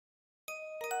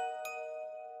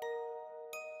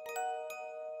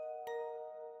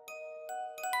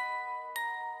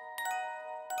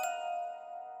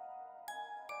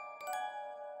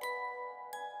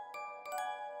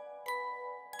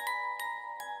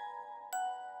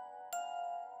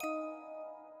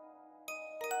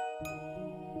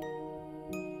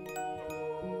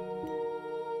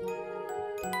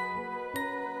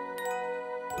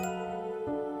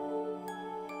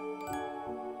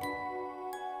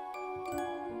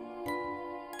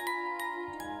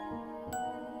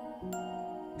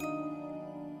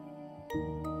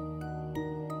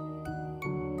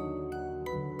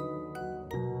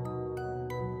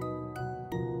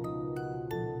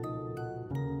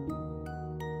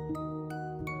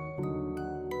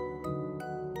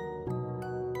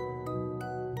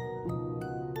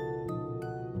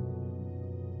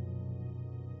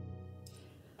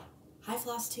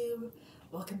Flosstube,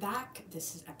 welcome back.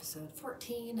 This is episode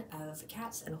 14 of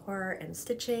Cats and Horror and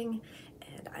Stitching,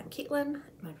 and I'm Caitlin.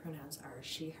 My pronouns are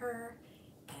she, her,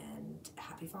 and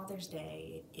happy Father's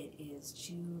Day. It is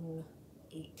June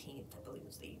 18th, I believe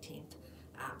it's the 18th,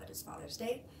 but it's Father's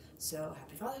Day. So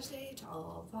happy Father's Day to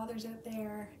all fathers out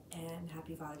there, and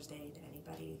happy Father's Day to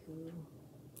anybody who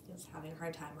is having a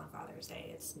hard time on Father's Day.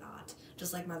 It's not,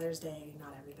 just like Mother's Day,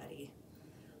 not everybody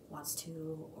wants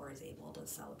to or is able to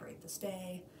celebrate this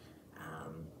day.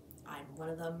 I'm one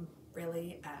of them,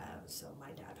 really. So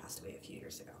my dad passed away a few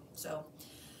years ago. So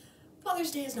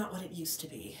Father's Day is not what it used to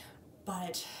be,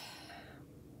 but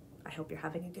I hope you're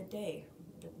having a good day,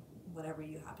 whatever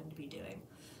you happen to be doing.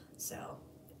 So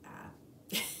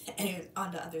anyways,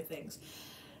 on to other things.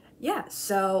 Yeah,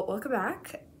 so welcome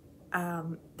back.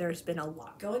 There's been a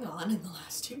lot going on in the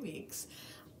last 2 weeks.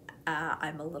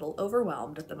 I'm a little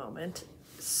overwhelmed at the moment.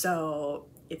 So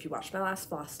if you watched my last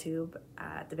Flosstube,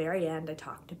 at the very end I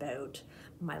talked about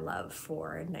my love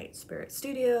for Night Spirit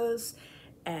Studios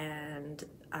and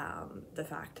the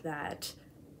fact that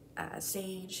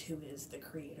Sage, who is the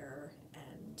creator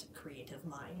and creative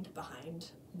mind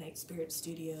behind Night Spirit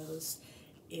Studios,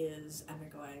 is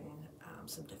undergoing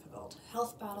some difficult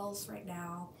health battles right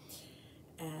now.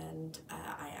 And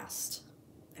I asked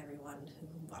everyone who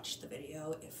watched the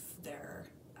video if they're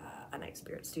a Night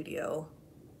Spirit Studio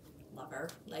lover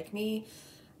like me,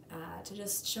 to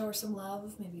just show her some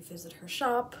love, maybe visit her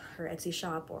shop, her Etsy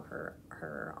shop or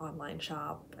her online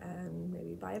shop, and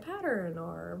maybe buy a pattern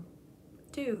or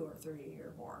 2 or 3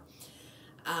 or more.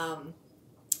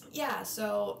 Yeah,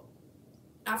 so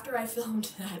after I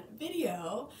filmed that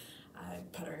video, I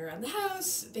puttering around the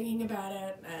house, thinking about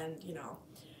it, and you know,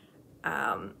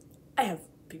 I have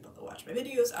people that watch my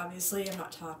videos. Obviously, I'm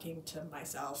not talking to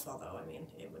myself, although I mean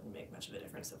it wouldn't make much of a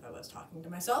difference if I was talking to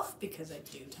myself, because I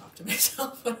do talk to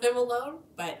myself when I'm alone,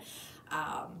 but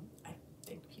I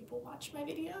think people watch my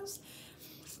videos.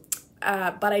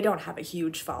 But I don't have a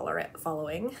huge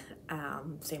following.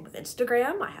 Same with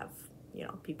Instagram. I have, you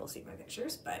know, people see my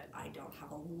pictures, but I don't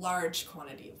have a large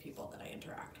quantity of people that I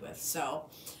interact with. So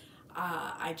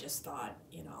I just thought,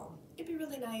 you know, it'd be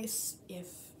really nice if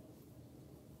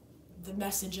the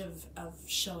message of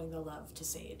showing the love to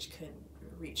Sage could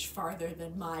reach farther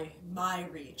than my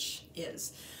reach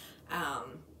is.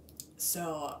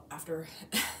 So after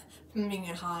hemming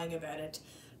and hawing about it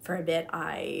for a bit,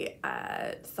 I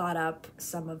thought up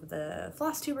some of the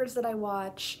Flosstubers that I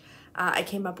watch. I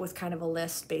came up with kind of a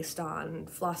list based on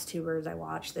Flosstubers I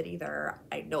watch that either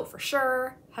I know for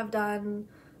sure have done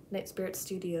Night Spirit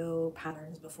Studio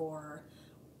patterns before,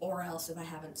 or else if I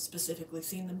haven't specifically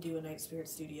seen them do a Night Spirit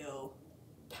Studio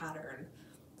pattern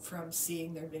from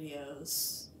seeing their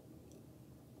videos,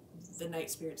 the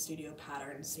Night Spirit Studio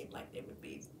pattern seemed like it would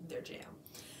be their jam.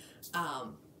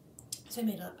 So I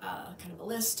made a kind of a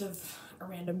list of a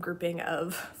random grouping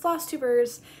of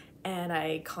Flosstubers, and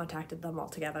I contacted them all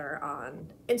together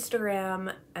on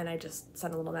Instagram, and I just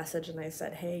sent a little message and I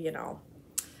said, hey, you know,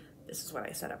 this is when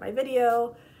I set up my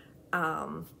video.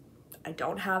 I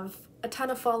don't have a ton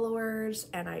of followers,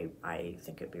 and I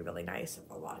think it'd be really nice if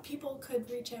a lot of people could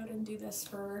reach out and do this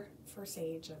for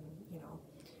Sage and, you know,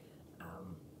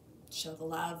 show the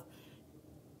love.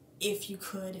 If you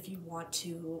could, if you want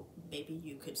to, maybe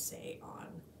you could say on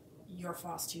your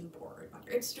Flosstube or on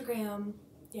your Instagram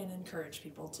and encourage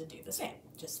people to do the same.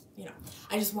 Just, you know,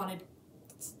 I just wanted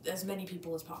as many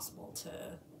people as possible to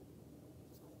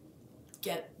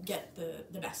get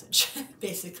the message,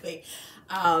 basically.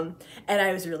 And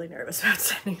I was really nervous about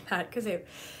sending that because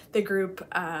the group,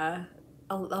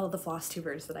 all of the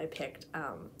Flosstubers that I picked,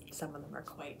 some of them are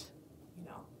quite, you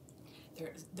know,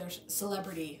 they're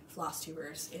celebrity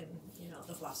Flosstubers in, you know,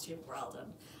 the Flosstube world,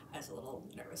 and I was a little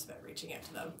nervous about reaching out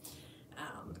to them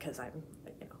because I'm,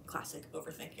 you know, classic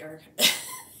overthinker.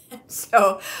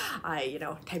 So I, you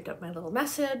know, typed up my little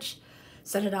message,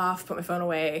 sent it off, put my phone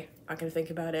away, not gonna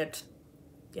think about it,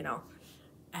 you know,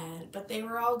 but they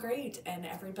were all great, and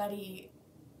everybody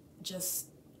just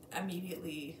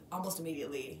almost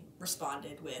immediately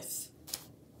responded with,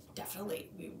 definitely,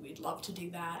 we'd love to do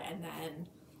that. And then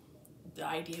the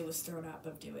idea was thrown up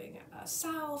of doing a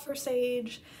sal for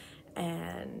Sage,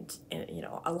 and you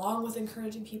know, along with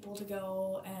encouraging people to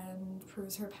go and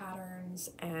peruse her patterns.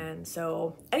 And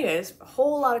so anyways, a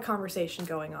whole lot of conversation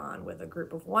going on with a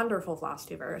group of wonderful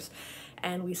Flosstubers,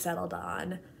 and we settled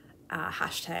on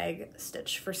hashtag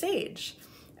Stitch for Sage.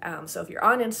 So if you're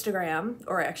on Instagram,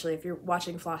 or actually if you're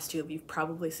watching Flosstube, you've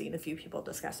probably seen a few people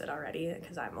discuss it already,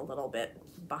 because I'm a little bit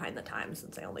behind the times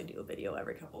since I only do a video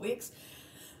every couple weeks.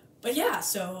 But yeah,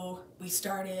 so we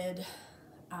started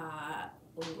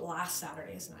last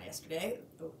Saturday, so not yesterday,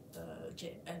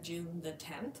 June the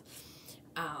 10th,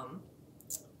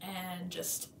 and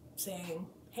just saying,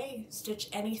 hey, stitch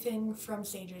anything from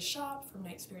Sage's shop, from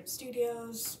Night Spirit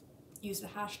Studios, use the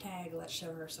hashtag, let's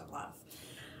show her some love.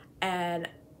 And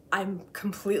I'm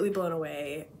completely blown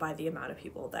away by the amount of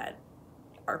people that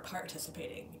are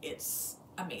participating. It's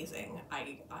amazing.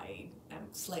 I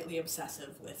am slightly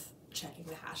obsessive with checking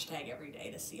the hashtag every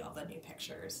day to see all the new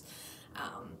pictures.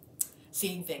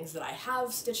 Seeing things that I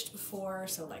have stitched before,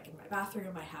 so like in my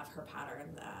bathroom I have her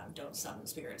pattern, Don't Summon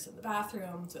Spirits in the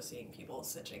Bathroom, so seeing people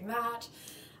stitching that,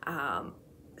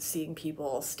 seeing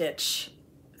people stitch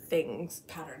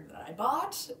patterns that I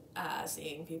bought,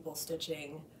 seeing people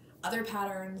stitching other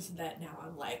patterns that now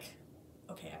I'm like,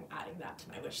 okay, I'm adding that to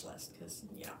my wish list because,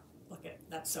 you know, look at,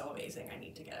 that's so amazing, I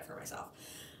need to get it for myself.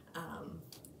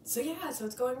 So yeah, so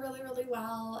it's going really, really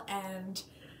well, and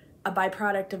a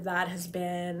byproduct of that has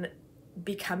been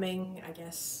becoming, I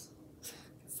guess,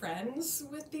 friends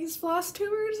with these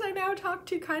Flosstubers I now talk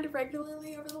to kind of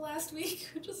regularly over the last week,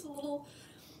 which is a little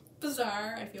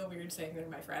bizarre. I feel weird saying they're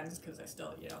my friends because I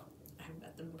still, you know, I haven't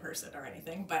met them in person or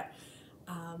anything, but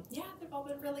yeah, they've all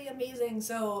been really amazing.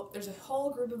 So there's a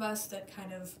whole group of us that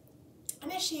kind of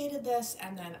initiated this,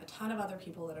 and then a ton of other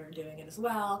people that are doing it as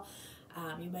well.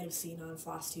 You might have seen on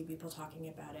Flosstube people talking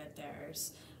about it.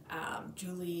 There's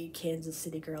Julie, Kansas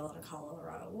City Girl in a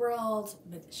Colorado World,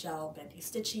 Michelle Bendy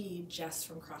Stitchy, Jess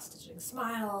from Cross Stitching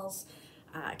Smiles,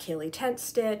 Kaylee Tent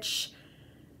Stitch,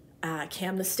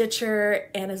 Cam the Stitcher,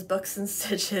 Anna's Books and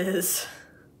Stitches.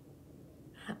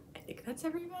 I think that's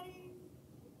everybody.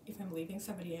 If I'm leaving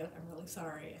somebody out, I'm really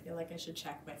sorry. I feel like I should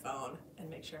check my phone and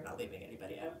make sure I'm not leaving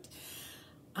anybody out.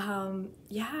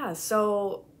 Yeah,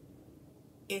 so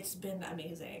it's been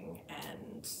amazing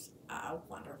and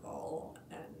wonderful,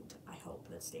 and I hope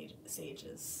that Sage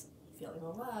is feeling the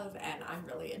love, and I'm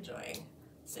really enjoying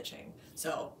stitching.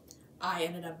 So I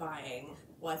ended up buying,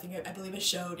 well, I believe I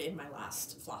showed in my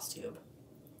last Flosstube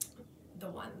the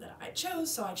one that I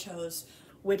chose. So I chose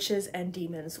Witches and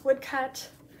Demons Woodcut,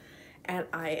 and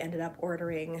I ended up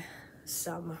ordering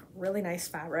some really nice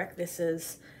fabric. This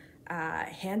is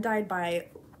hand-dyed by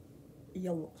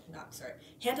Rolanda.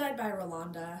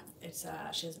 It's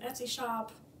she has an Etsy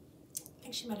shop. I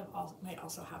think she might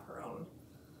also have her own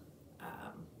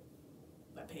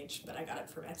webpage, but I got it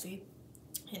from Etsy.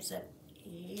 It's an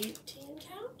 18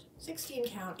 count, 16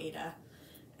 count Aida,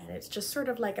 and it's just sort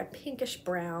of like a pinkish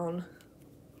brown.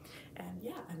 And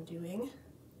yeah, I'm doing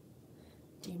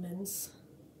demons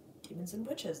and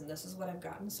witches, and this is what I've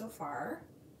gotten so far.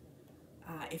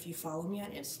 If you follow me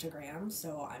on Instagram,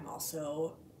 so I'm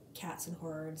also Cats and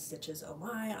Horror and Stitches Oh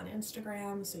My on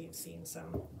Instagram, so you've seen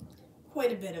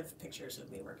quite a bit of pictures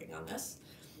of me working on this.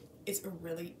 It's a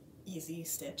really easy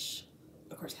stitch.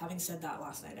 Of course, having said that,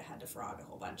 last night I had to frog a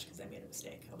whole bunch because I made a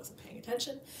mistake. I wasn't paying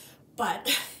attention, but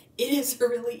it is a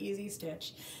really easy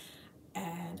stitch,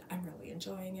 and I'm really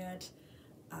enjoying it.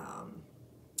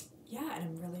 Yeah, and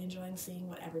I'm really enjoying seeing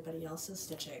what everybody else is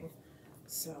stitching.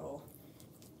 So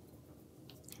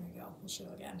here we go, we'll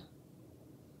show again.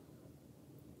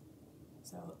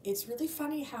 So it's really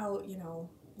funny how, you know,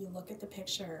 you look at the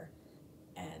picture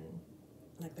and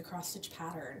like the cross stitch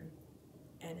pattern,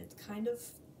 and it's kind of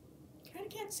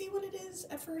can't see what it is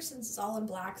at first since it's all in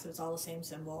black, so it's all the same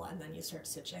symbol, and then you start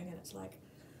stitching and it's like,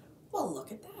 well,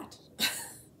 look at that.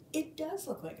 It does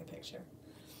look like a picture.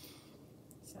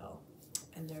 So,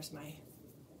 and there's my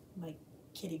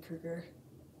Kitty Kruger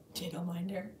dado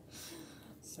minder.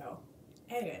 So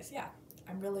anyways, yeah,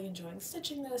 I'm really enjoying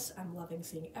stitching this. I'm loving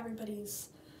seeing everybody's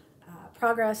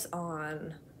progress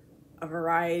on a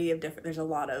variety of different, there's a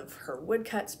lot of her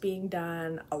woodcuts being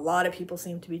done. A lot of people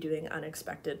seem to be doing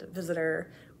Unexpected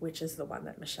Visitor, which is the one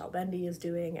that Michelle Bendy is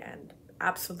doing and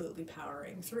absolutely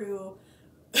powering through.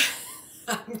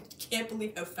 I can't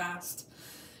believe how fast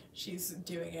she's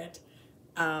doing it.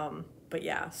 But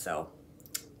yeah, so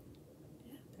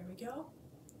yeah, there we go.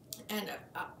 And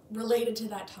related to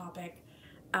that topic,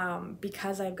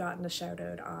 because I've gotten a shout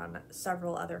out on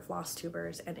several other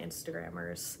Flosstubers and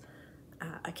Instagrammers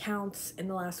accounts in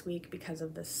the last week because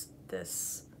of this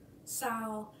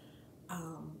Sal,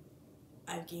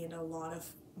 I've gained a lot of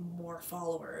more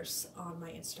followers on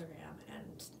my Instagram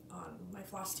and on my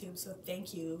Flosstube, so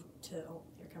thank you to, oh,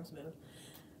 here comes Moon.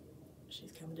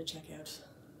 She's coming to check out.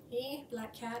 Hey,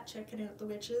 Black Cat, checking out the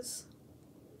witches.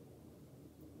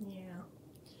 Yeah.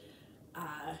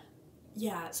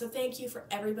 Yeah, so thank you for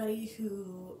everybody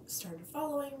who started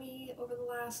following me over the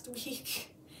last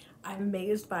week. I'm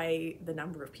amazed by the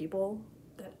number of people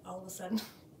that all of a sudden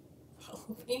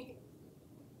follow me.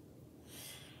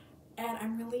 and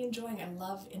I'm really enjoying. I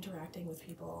love interacting with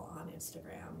people on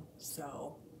Instagram.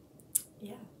 So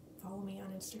yeah, follow me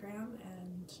on Instagram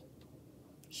and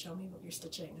show me what you're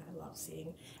stitching. I love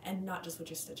seeing, and not just what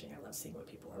you're stitching, I love seeing what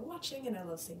people are watching, and I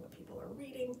love seeing what people are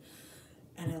reading,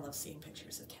 and I love seeing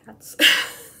pictures of cats.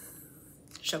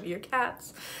 Show me your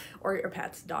cats, or your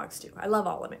pets, dogs too. I love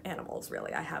all animals,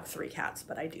 really. I have 3 cats,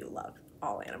 but I do love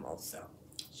all animals, so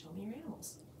show me your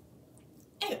animals.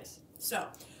 Anyways, so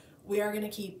we are going to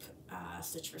keep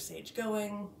Stitch for Sage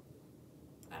going,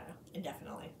 I don't know,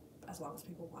 indefinitely, as long as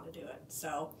people want to do it.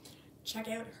 So check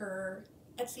out her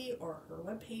Etsy or her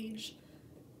webpage,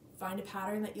 find a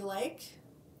pattern that you like,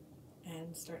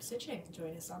 and start stitching.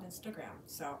 Join us on Instagram.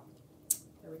 So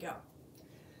there we go.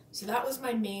 So that was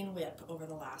my main whip over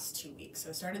the last 2 weeks. So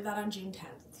I started that on June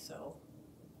 10th, so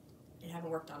I haven't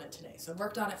worked on it today. So I've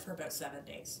worked on it for about 7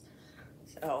 days.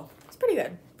 So it's pretty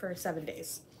good for 7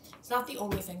 days. It's not the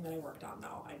only thing that I worked on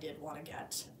though. I did want to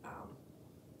get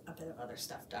a bit of other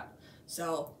stuff done.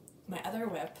 So my other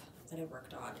whip that I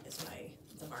worked on is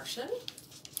the Martian.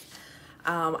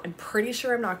 I'm pretty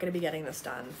sure I'm not going to be getting this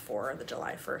done for the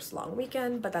July 1st long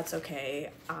weekend, but that's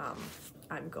okay.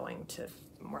 I'm going to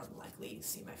more than likely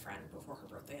see my friend before her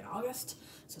birthday in August,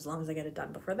 so as long as I get it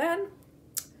done before then.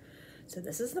 So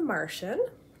this is the Martian.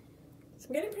 So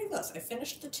I'm getting pretty close. I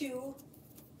finished the two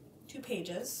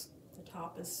pages. The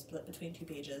top is split between 2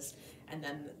 pages, and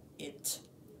then it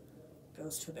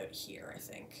goes to about here, I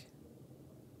think.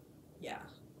 Yeah.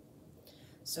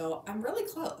 So I'm really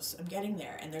close. I'm getting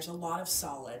there, and there's a lot of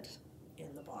solid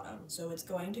in the bottom, so it's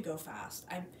going to go fast.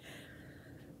 I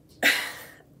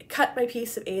cut my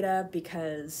piece of Ada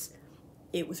because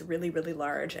it was really, really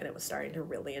large and it was starting to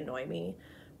really annoy me,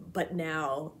 but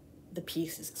now the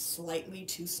piece is slightly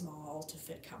too small to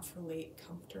fit comfortably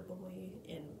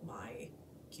in my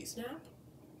Q-snap,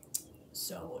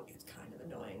 so it's kind of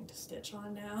annoying to stitch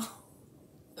on now.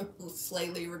 I'm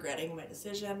slightly regretting my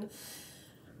decision,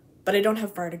 but I don't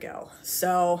have far to go.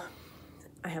 So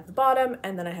I have the bottom,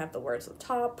 and then I have the words at the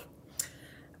top,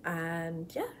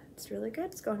 and yeah, it's really good.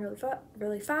 It's going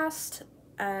really fast,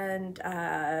 and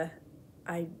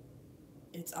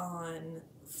it's on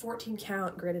 14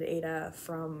 count gridded Ada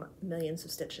from Millions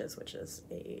of Stitches, which is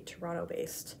a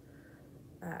Toronto-based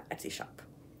Etsy shop,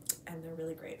 and they're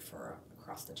really great for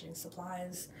cross-stitching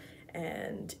supplies.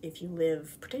 And if you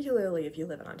live, particularly if you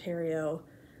live in Ontario,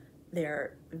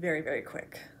 they're very, very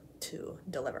quick to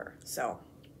deliver. So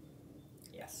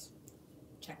yes,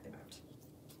 check them out.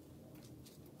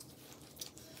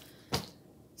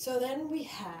 So then we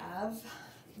have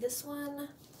this one.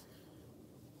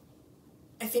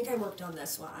 I think I worked on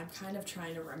this one. I'm kind of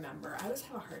trying to remember. I always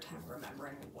have a hard time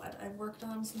remembering what I've worked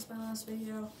on since my last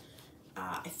video.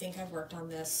 I think I've worked on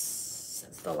this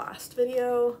since the last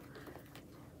video,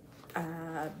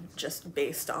 just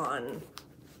based on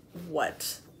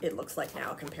what it looks like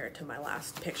now compared to my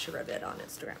last picture of it on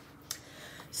Instagram.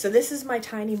 So this is my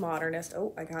Tiny Modernist.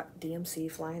 Oh, I got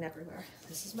DMC flying everywhere.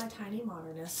 This is my Tiny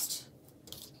Modernist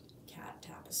cat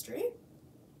tapestry.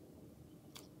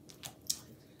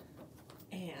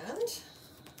 And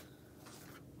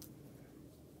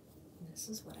this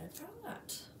is what I've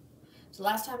got. So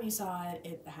last time you saw it,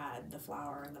 it had the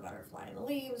flower and the butterfly and the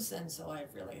leaves, and so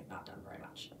I've really not done very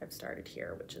much. I've started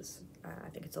here, which is, I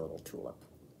think it's a little tulip.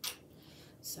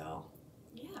 So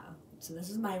yeah, so this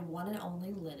is my one and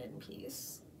only linen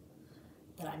piece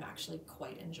that I'm actually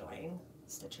quite enjoying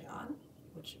stitching on,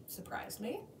 which surprised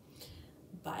me.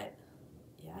 But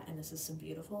yeah, and this is some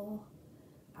beautiful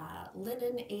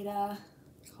linen Ada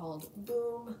called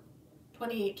Boom,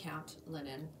 28 count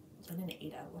linen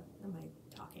Ada. What am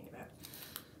I talking about?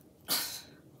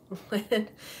 Linen,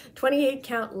 28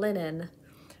 count linen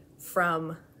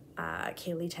from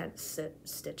Kaylee Tent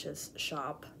Stitches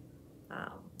shop,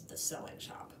 the sewing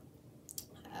shop.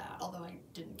 Although I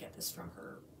didn't get this from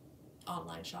her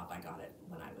online shop, I got it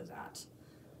when I was at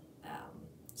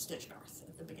Stitch North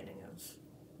at the beginning of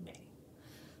May.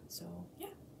 So yeah,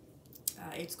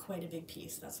 it's quite a big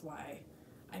piece. That's why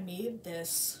I made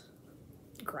this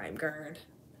grime guard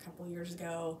a couple years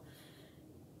ago,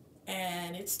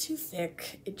 and it's too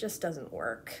thick. It just doesn't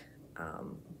work,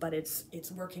 but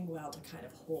it's working well to kind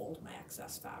of hold my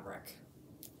excess fabric,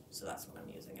 so that's what I'm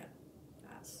using it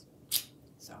as.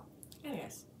 So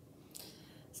anyways,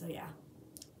 so yeah,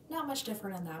 not much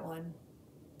different on that one,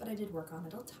 but I did work on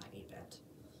it a tiny bit,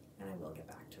 and I will get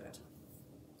back to it.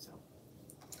 So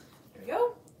there we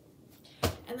go.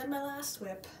 And then my last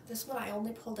whip, this one I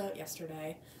only pulled out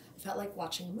yesterday. I felt like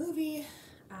watching a movie,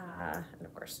 and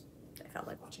of course I felt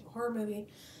like watching a horror movie,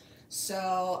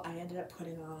 so I ended up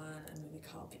putting on a movie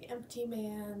called The Empty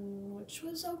Man, which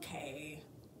was okay.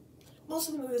 most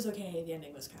of the movie was okay, the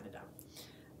ending was kind of dumb.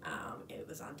 It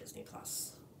was on Disney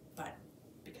Plus, but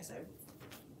because I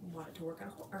wanted to work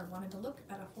on wanted to look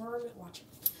at a horror, watch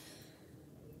it.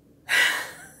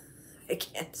 I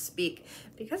can't speak.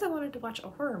 Because I wanted to watch a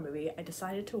horror movie, I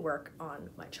decided to work on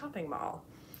my chopping mall.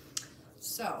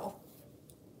 So,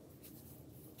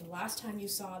 the last time you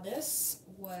saw this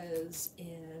was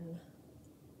in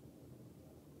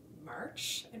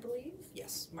March, I believe.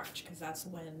 Yes, March, because that's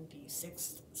when the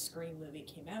 6th Scream movie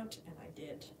came out, and I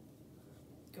did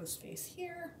Ghostface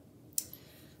here.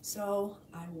 So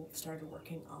I started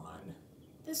working on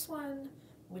this one,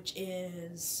 which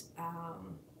is,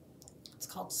 it's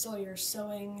called Sawyer's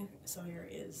Sewing. Sawyer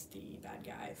is the bad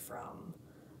guy from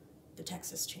the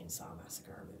Texas Chainsaw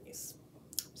Massacre movies.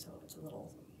 So it's a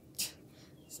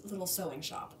little sewing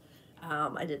shop.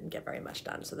 I didn't get very much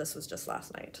done, so this was just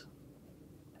last night.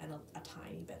 And a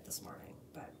tiny bit this morning,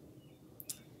 but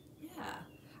yeah,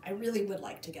 I really would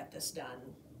like to get this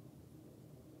done.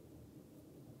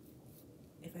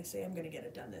 If I say I'm going to get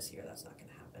it done this year, that's not going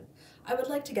to happen. I would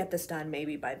like to get this done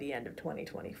maybe by the end of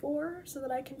 2024 so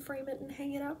that I can frame it and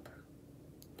hang it up.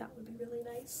 That would be really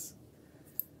nice.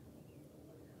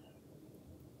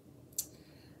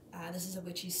 This is a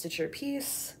Witchy Stitcher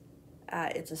piece.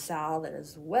 It's a sal that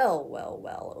is well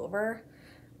over,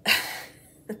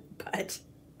 but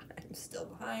I'm still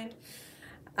behind.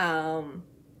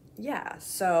 Yeah,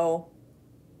 so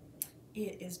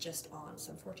it is just on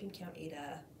some 14 count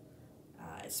Aida.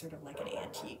 It's sort of like an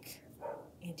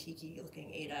antique-y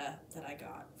looking Aida that I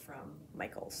got from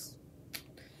Michael's.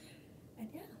 And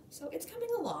yeah, so it's coming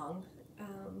along.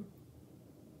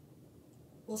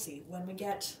 We'll see. When we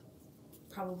get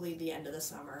probably the end of the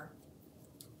summer,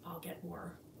 I'll get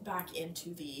more back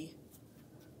into the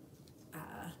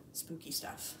spooky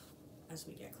stuff as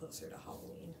we get closer to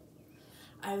Halloween.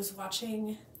 I was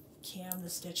watching Cam the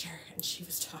Stitcher, and she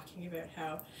was talking about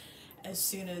how as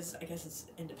soon as, I guess it's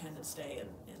Independence Day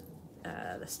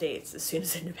in the States, as soon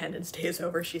as Independence Day is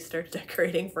over, she starts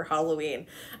decorating for Halloween.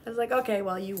 I was like, okay,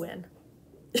 well, you win.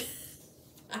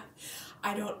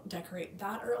 I don't decorate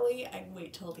that early. I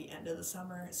wait till the end of the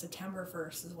summer. September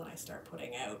 1st is when I start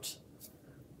putting out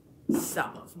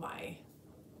some of my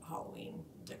Halloween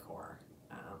decor.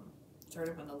 Sort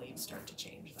of when the leaves start to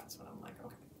change, that's when I'm like,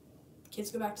 okay. Kids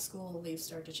go back to school, the leaves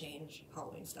start to change,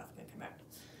 Halloween stuff can come out.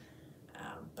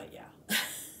 But yeah,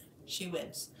 she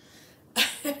wins.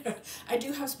 I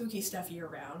do have spooky stuff year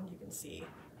round. You can see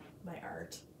my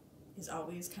art is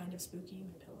always kind of spooky.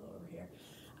 My pillow over here.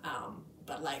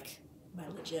 But like my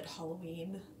legit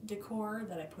Halloween decor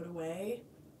that I put away,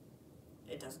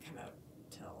 it doesn't come out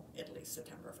till at least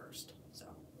September 1st. So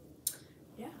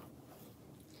yeah.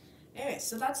 Anyway,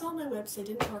 so that's all my whips. I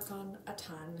didn't work on a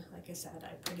ton. Like I said,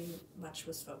 I pretty much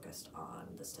was focused on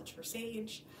the Stitch for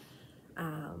Sage.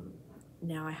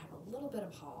 Now I have a little bit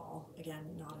of haul.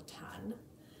 Again, not a ton.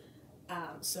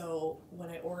 So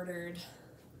when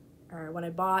I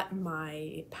bought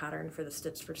my pattern for the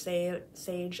Stitch for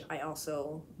Sage, I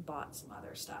also bought some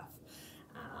other stuff.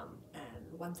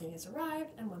 And one thing has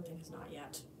arrived and one thing has not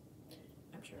yet.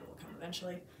 I'm sure it will come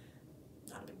eventually.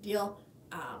 Not a big deal.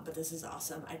 But this is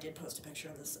awesome. I did post a picture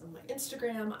of this on my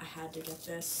Instagram. I had to get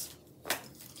this.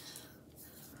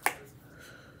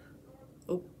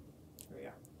 Oh, here we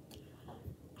go.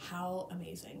 How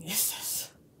amazing is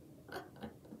this?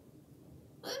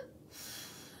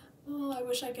 Oh, I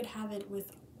wish I could have it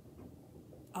with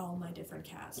all my different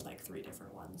cats, like 3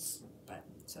 different ones. But,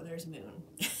 so there's Moon.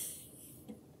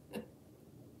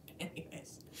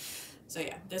 Anyways. So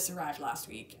yeah, this arrived last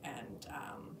week, and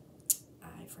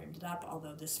I framed it up,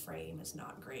 although this frame is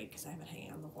not great because I have it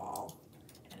hanging on the wall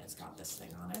and it's got this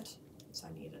thing on it, so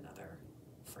I need another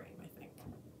frame, I think.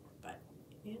 But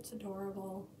it's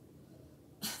adorable.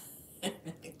 I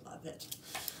really love it.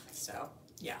 So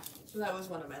yeah, so that was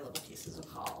one of my little pieces of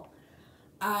haul.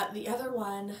 The other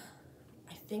one,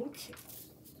 I think,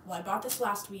 well, I bought this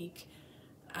last week.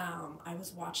 I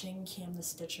was watching Cam the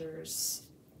Stitcher's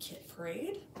Kit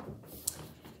Parade.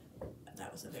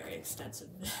 That was a very extensive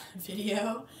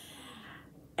video,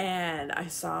 and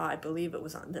I believe it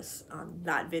was on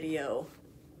that video,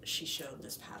 she showed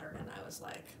this pattern, and I was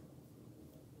like,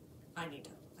 I need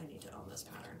to own this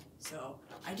pattern. So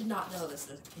I did not know this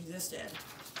existed.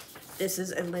 This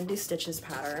is a Lindy Stitches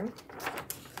pattern.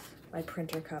 My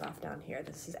printer cut off down here.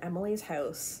 This is Emily's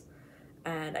House,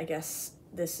 and I guess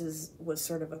this was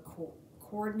sort of a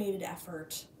coordinated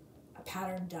effort, a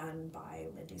pattern done by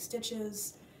Lindy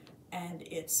Stitches. And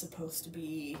it's supposed to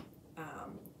be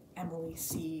Emily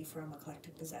C. from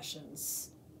Eclectic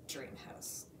Possessions' dream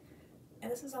house. And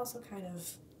this is also kind of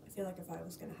feel like if I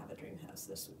was gonna have a dream house,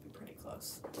 this would be pretty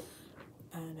close.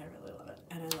 And I really love it.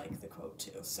 And I like the quote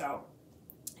too. So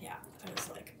yeah, I was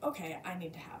like, okay, I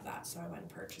need to have that. So I went and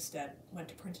purchased it, went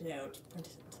to print it out,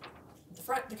 printed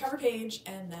the cover page,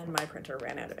 and then my printer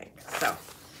ran out of ink. So,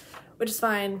 which is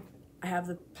fine. I have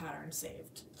the pattern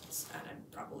saved. And I'm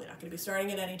probably not gonna be starting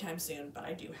it anytime soon, but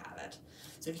I do have it.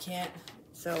 So if you can't,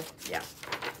 so yeah.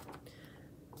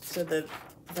 So the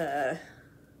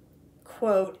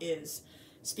quote is,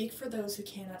 "Speak for those who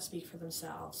cannot speak for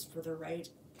themselves, for the rights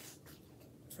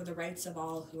of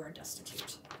all who are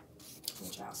destitute,"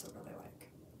 which I also really like.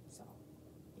 So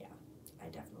yeah, I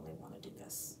definitely want to do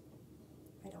this.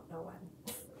 I don't know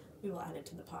when. We will add it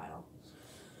to the pile.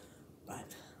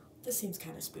 But this seems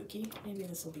kind of spooky. Maybe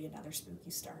this will be another spooky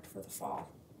start for the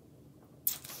fall.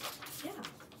 Yeah,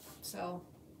 so,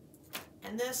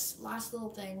 and this last little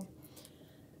thing,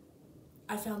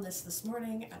 I found this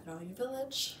morning at Value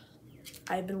Village.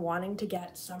 I've been wanting to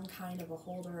get some kind of a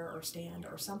holder or stand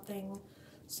or something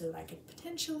so that I could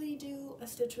potentially do a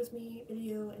Stitch With Me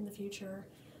video in the future,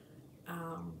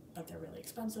 but they're really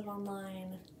expensive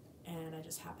online, and I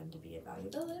just happened to be at Value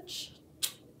Village,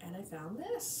 and I found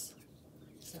this.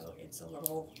 So it's a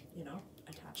little, you know,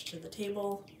 attached to the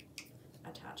table,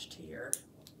 attached to your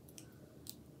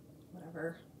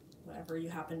whatever you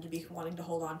happen to be wanting to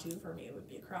hold on to. For me, it would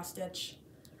be a cross stitch.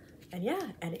 And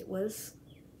yeah, and it was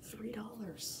 $3.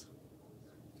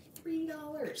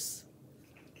 $3.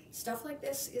 Stuff like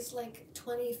this is like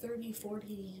 20, 30,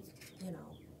 40, you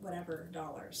know, whatever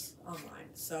dollars online.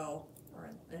 So,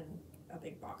 or in a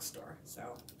big box store.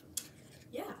 So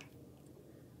yeah.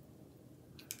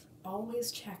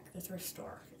 Always check the thrift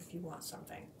store if you want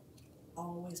something.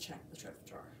 Always check the thrift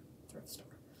store.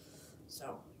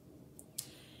 So,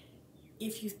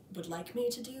 if you would like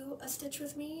me to do a Stitch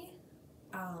With Me,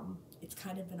 it's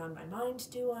kind of been on my mind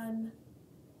to do one.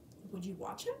 Would you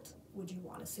watch it? Would you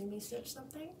want to see me stitch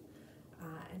something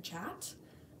and chat?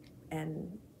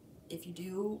 And if you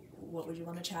do, what would you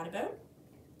want to chat about?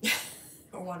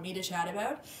 Or want me to chat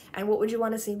about? And what would you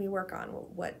want to see me work on?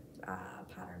 What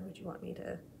pattern would you want me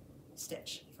to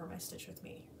stitch for my Stitch With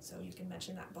Me? So you can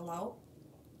mention that below.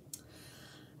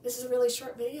 This is a really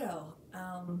short video.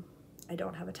 I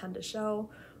don't have a ton to show,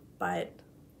 but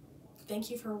thank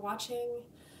you for watching.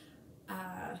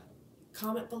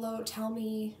 Comment below, tell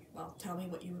me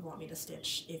what you would want me to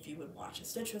stitch if you would watch a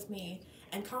Stitch With Me,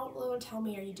 and comment below and tell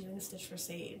me, are you doing a Stitch for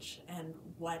Sage, and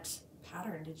what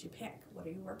pattern did you pick? What are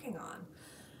you working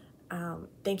on?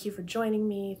 Thank you for joining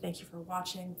me. Thank you for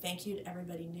watching. Thank you to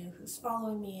everybody new who's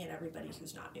following me and everybody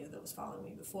who's not new that was following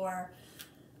me before.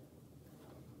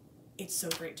 It's so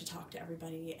great to talk to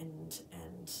everybody and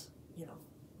you know,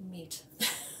 meet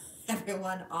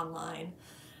everyone online.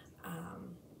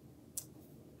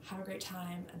 Have a great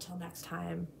time. Until next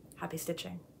time, happy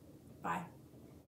stitching. Bye.